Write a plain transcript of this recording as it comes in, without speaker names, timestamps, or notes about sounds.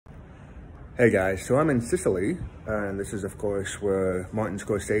Hey guys, so I'm in Sicily, and this is of course where Martin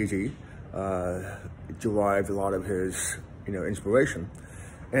Scorsese derived a lot of his, inspiration.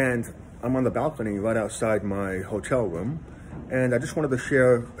 And I'm on the balcony right outside my hotel room, and I just wanted to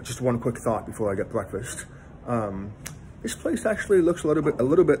share just one quick thought before I get breakfast. This place actually looks a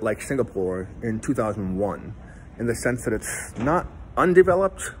little bit like Singapore in 2001, in the sense that it's not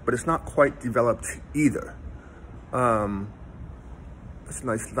undeveloped, but it's not quite developed either. It's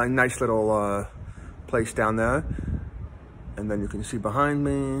a nice little place down there. And then you can see behind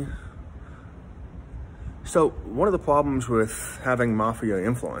me. So one of the problems with having mafia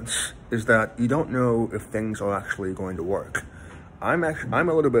influence is that you don't know if things are actually going to work. I'm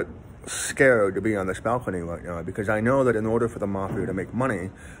a little bit scared to be on this balcony right now because I know that in order for the mafia to make money,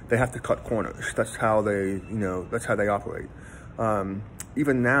 they have to cut corners. That's how they, that's how they operate.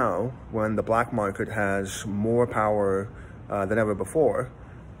 Even now, when the black market has more power than ever before,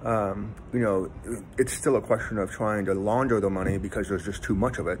 it's still a question of trying to launder the money because there's just too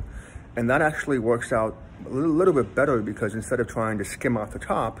much of it. And that actually works out a little bit better because instead of trying to skim off the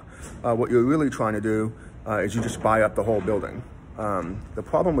top, what you're really trying to do is you just buy up the whole building. The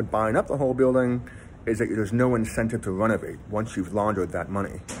problem with buying up the whole building is that there's no incentive to renovate once you've laundered that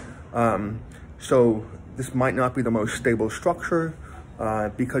money. So this might not be the most stable structure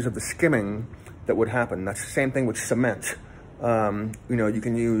because of the skimming that would happen. That's the same thing with cement. You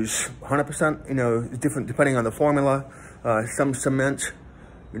can use 100%, different depending on the formula. Some cement,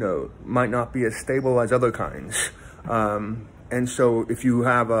 might not be as stable as other kinds. And so if you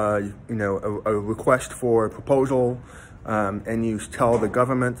have a request for a proposal, and you tell the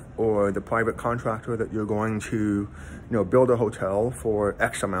government or the private contractor that you're going to, build a hotel for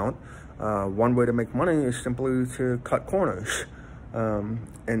X amount, one way to make money is simply to cut corners. And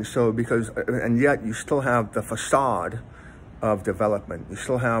yet you still have the facade of development. You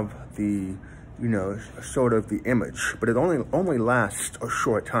still have the, sort of the image, but it only lasts a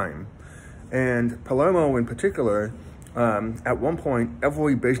short time. And Palermo in particular, at one point,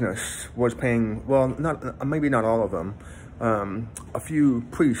 every business was paying, well, maybe not all of them. A few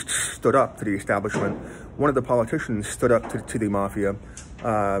priests stood up to the establishment. One of the politicians stood up to the mafia.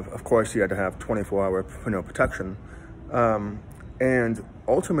 Of course, he had to have 24-hour, protection. And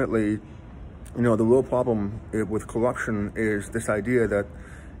ultimately, the real problem with corruption is this idea that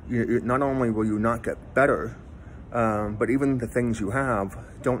not only will you not get better, but even the things you have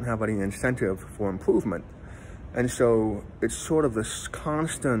don't have any incentive for improvement. And so it's sort of this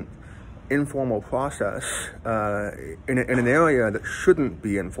constant informal process in an area that shouldn't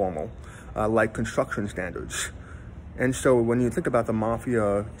be informal, like construction standards. And so when you think about the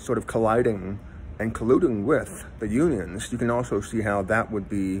mafia sort of colliding and colluding with the unions, you can also see how that would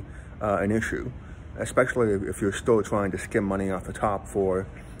be an issue, especially if you're still trying to skim money off the top for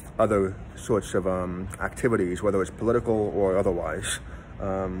other sorts of activities, whether it's political or otherwise.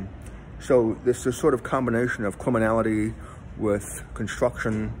 So this is sort of combination of criminality with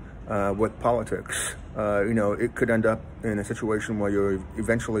construction, with politics. It could end up in a situation where you're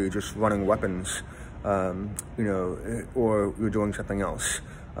eventually just running weapons, or you're doing something else,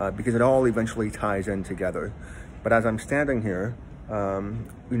 because it all eventually ties in together. But as I'm standing here,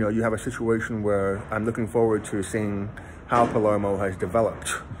 you have a situation where I'm looking forward to seeing how Palermo has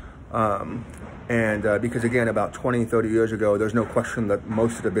developed. Because again, about 20, 30 years ago, there's no question that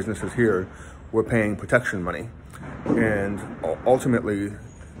most of the businesses here were paying protection money. And ultimately,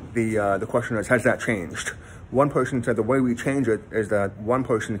 the question is, has that changed? One person said the way we change it is that one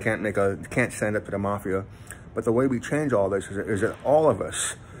person can't stand up to the mafia. But the way we change all this is that all of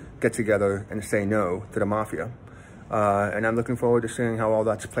us get together and say no to the mafia. And I'm looking forward to seeing how all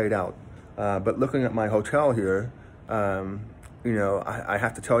that's played out. But looking at my hotel here, I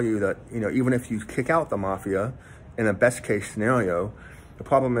have to tell you that, even if you kick out the mafia in a best case scenario, the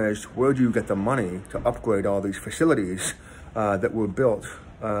problem is, where do you get the money to upgrade all these facilities that were built,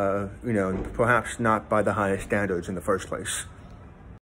 perhaps not by the highest standards in the first place?